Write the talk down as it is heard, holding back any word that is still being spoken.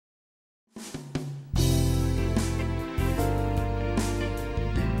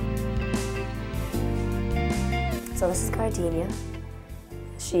So this is Gardenia.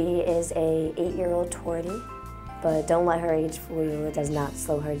 She is a 8-year-old tortie, but don't let her age fool you. It does not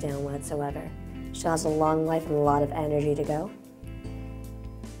slow her down whatsoever. She has a long life and a lot of energy to go.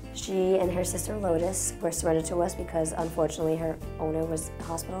 She and her sister Lotus were surrendered to us because unfortunately her owner was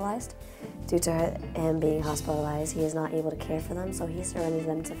hospitalized. Due to him being hospitalized, he is not able to care for them, so he surrendered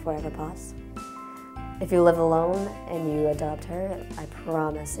them to Forever Paws. If you live alone and you adopt her, I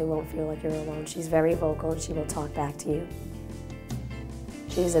promise it won't feel like you're alone. She's very vocal and she will talk back to you.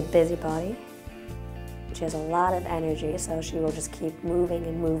 She's a busybody. She has a lot of energy, so she will just keep moving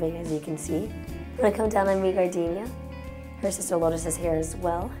and moving, as you can see. When I come down and meet Gardenia, her sister Lotus is here as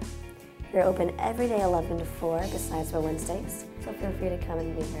well. We're open every day 11 to 4, besides for Wednesdays, so feel free to come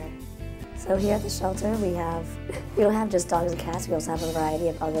and meet her. So here at the shelter, we don't have just dogs and cats, we also have a variety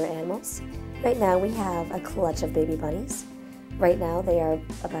of other animals. Right now we have a clutch of baby bunnies. Right now they are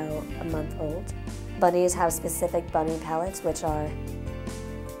about a month old. Bunnies have specific bunny pellets, which are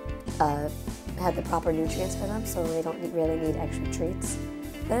have the proper nutrients for them, so they don't really need extra treats.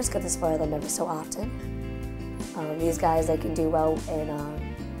 But it's good to spoil them every so often. These guys, they can do well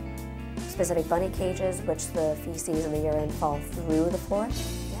in specific bunny cages, which the feces and the urine fall through the floor.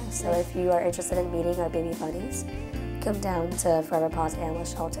 Yeah, so if you are interested in meeting our baby bunnies, come down to Forever Paws Animal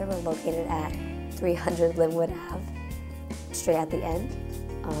Shelter. We're located at 300 Linwood Ave, straight at the end.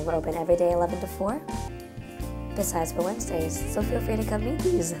 We're open every day 11 to 4, besides for Wednesdays. So feel free to come meet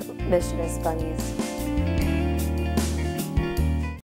these mischievous bunnies.